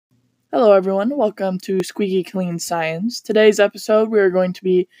Hello, everyone. Welcome to Squeaky Clean Science. Today's episode, we are going to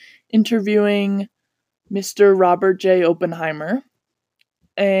be interviewing Mr. Robert J. Oppenheimer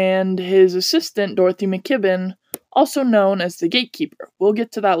and his assistant, Dorothy McKibben, also known as the Gatekeeper. We'll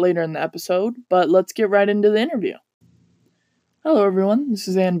get to that later in the episode, but let's get right into the interview. Hello, everyone. This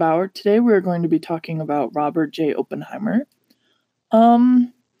is Ann Bauer. Today, we are going to be talking about Robert J. Oppenheimer.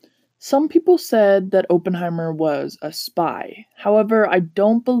 Some people said that Oppenheimer was a spy. However, I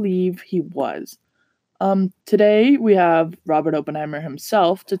don't believe he was. Today we have Robert Oppenheimer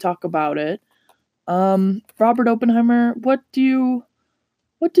himself to talk about it. Robert Oppenheimer, what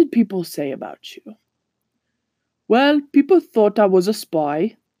did people say about you? Well, people thought I was a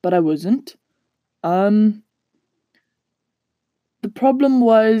spy, but I wasn't. The problem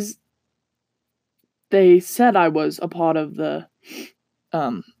was they said I was a part of the,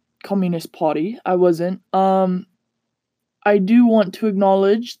 Communist Party. I wasn't. I do want to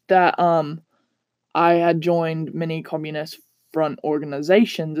acknowledge that, I had joined many communist front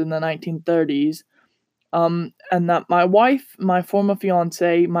organizations in the 1930s, and that my wife, my former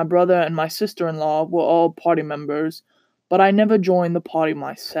fiance, my brother, and my sister-in-law were all party members, but I never joined the party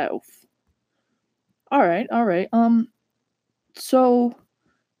myself. Alright, so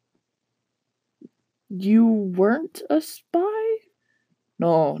you weren't a spy?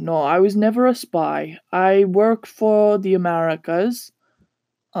 No, I was never a spy. I worked for the Americas,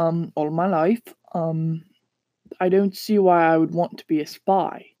 all my life. I don't see why I would want to be a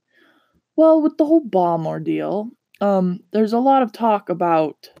spy. Well, with the whole bomb ordeal, there's a lot of talk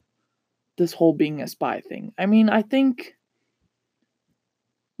about this whole being a spy thing. I mean, I think.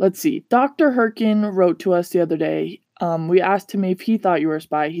 Let's see. Dr. Herkin wrote to us the other day. We asked him if he thought you were a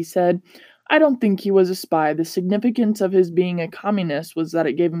spy. He said, I don't think he was a spy. The significance of his being a communist was that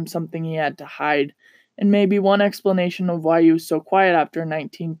it gave him something he had to hide, and maybe one explanation of why he was so quiet after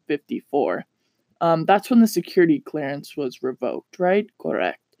 1954. That's when the security clearance was revoked, right?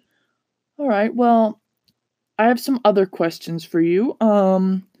 Correct. Alright, well, I have some other questions for you.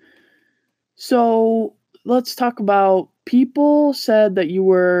 So let's talk about people said that you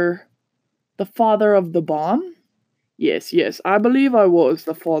were the father of the bomb. Yes, I believe I was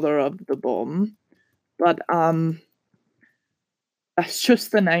the father of the bomb, but that's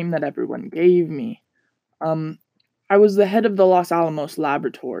just the name that everyone gave me. I was the head of the Los Alamos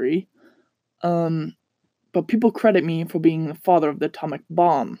laboratory. But people credit me for being the father of the atomic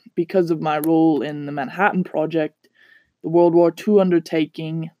bomb because of my role in the Manhattan Project, the World War II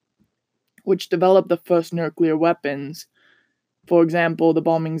undertaking, which developed the first nuclear weapons. For example, the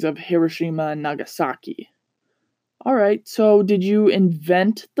bombings of Hiroshima and Nagasaki. Alright, so did you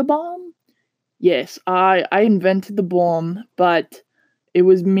invent the bomb? Yes, I invented the bomb, but it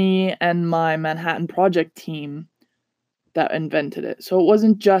was me and my Manhattan Project team that invented it. So it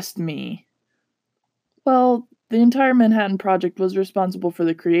wasn't just me. Well, the entire Manhattan Project was responsible for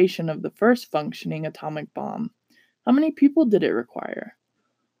the creation of the first functioning atomic bomb. How many people did it require?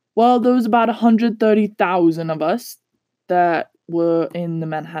 Well, there was about 130,000 of us that were in the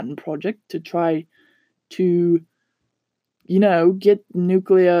Manhattan Project to try to, get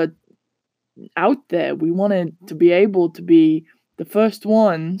nuclear out there. We wanted to be able to be the first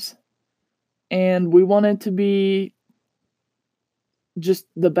ones, and we wanted to be just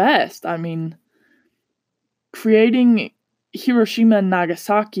the best. I mean, creating Hiroshima and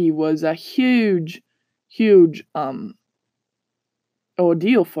Nagasaki was a huge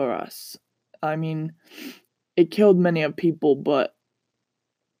ordeal for us. I mean, it killed many of people, but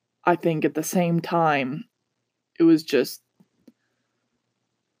I think at the same time it was just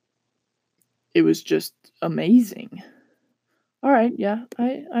amazing. All right, yeah,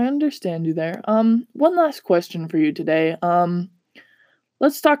 I understand you there. One last question for you today.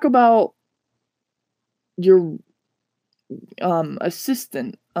 Let's talk about your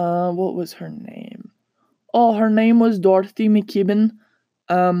assistant. What was her name? Oh, her name was Dorothy McKibben.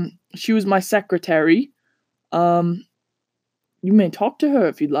 She was my secretary. You may talk to her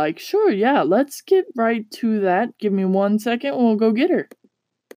if you'd like. Sure, yeah, let's get right to that. Give me 1 second, we'll go get her.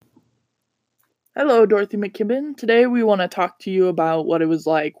 Hello, Dorothy McKibben. Today we want to talk to you about what it was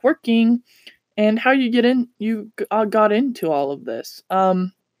like working and how you got into all of this.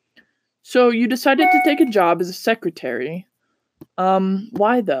 So you decided to take a job as a secretary.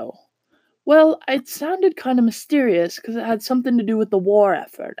 Why though? Well, it sounded kind of mysterious because it had something to do with the war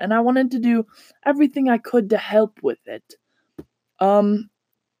effort, and I wanted to do everything I could to help with it.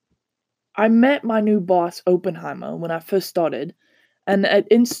 I met my new boss, Oppenheimer, when I first started, and I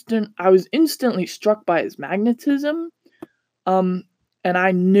was instantly struck by his magnetism, and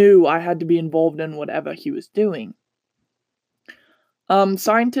I knew I had to be involved in whatever he was doing.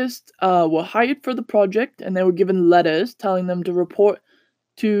 Scientists were hired for the project, and they were given letters telling them to report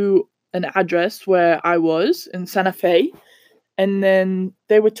to an address where I was in Santa Fe, and then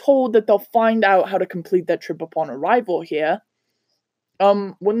they were told that they'll find out how to complete that trip upon arrival here.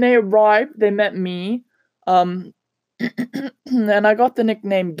 When they arrived, they met me, um, and I got the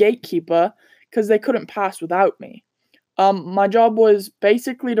nickname Gatekeeper because they couldn't pass without me. My job was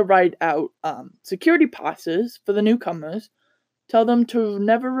basically to write out security passes for the newcomers, tell them to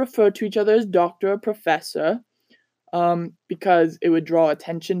never refer to each other as doctor or professor, because it would draw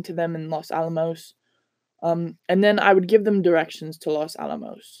attention to them in Los Alamos. And then I would give them directions to Los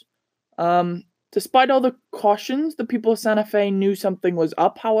Alamos. Despite all the cautions, the people of Santa Fe knew something was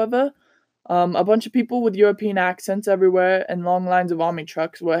up, however. A bunch of people with European accents everywhere and long lines of army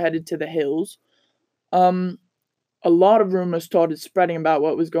trucks were headed to the hills. A lot of rumors started spreading about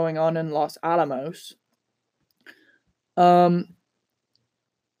what was going on in Los Alamos. But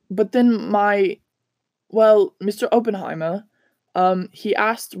then Mr. Oppenheimer, he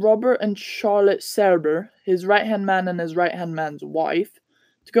asked Robert and Charlotte Serber, his right-hand man and his right-hand man's wife,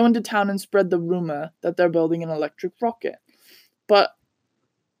 to go into town and spread the rumor that they're building an electric rocket. But,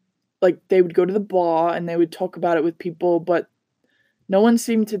 they would go to the bar and they would talk about it with people, but no one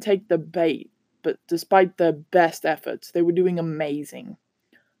seemed to take the bait. But despite their best efforts, they were doing amazing.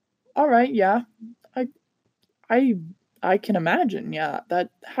 Alright, yeah. I can imagine, yeah.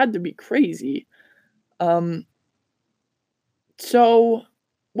 That had to be crazy. So,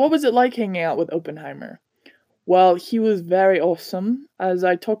 what was it like hanging out with Oppenheimer? Well, he was very awesome. As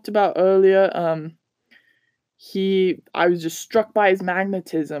I talked about earlier, I was just struck by his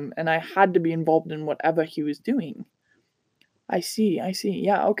magnetism, and I had to be involved in whatever he was doing. I see.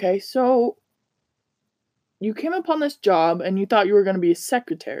 Yeah, okay. So, you came upon this job, and you thought you were going to be a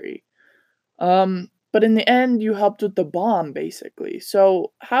secretary. But in the end, you helped with the bomb, basically.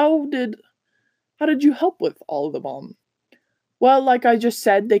 So, how did you help with all of the bomb? Well, like I just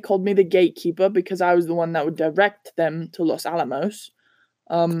said, they called me the gatekeeper because I was the one that would direct them to Los Alamos.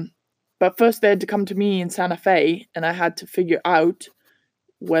 But first they had to come to me in Santa Fe, and I had to figure out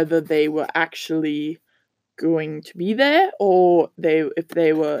whether they were actually going to be there, or if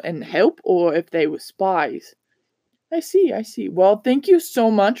they were in help, or if they were spies. I see. Well, thank you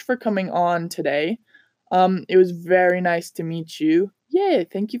so much for coming on today. It was very nice to meet you. Yeah,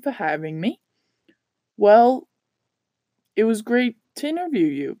 thank you for having me. Well, it was great to interview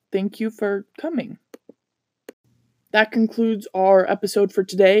you. Thank you for coming. That concludes our episode for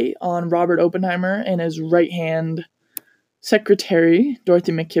today on Robert Oppenheimer and his right-hand secretary,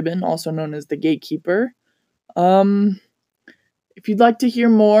 Dorothy McKibben, also known as the Gatekeeper. If you'd like to hear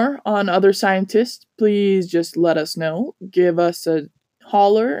more on other scientists, please just let us know. Give us a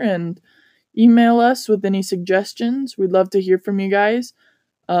holler and email us with any suggestions. We'd love to hear from you guys.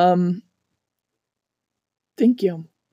 Thank you.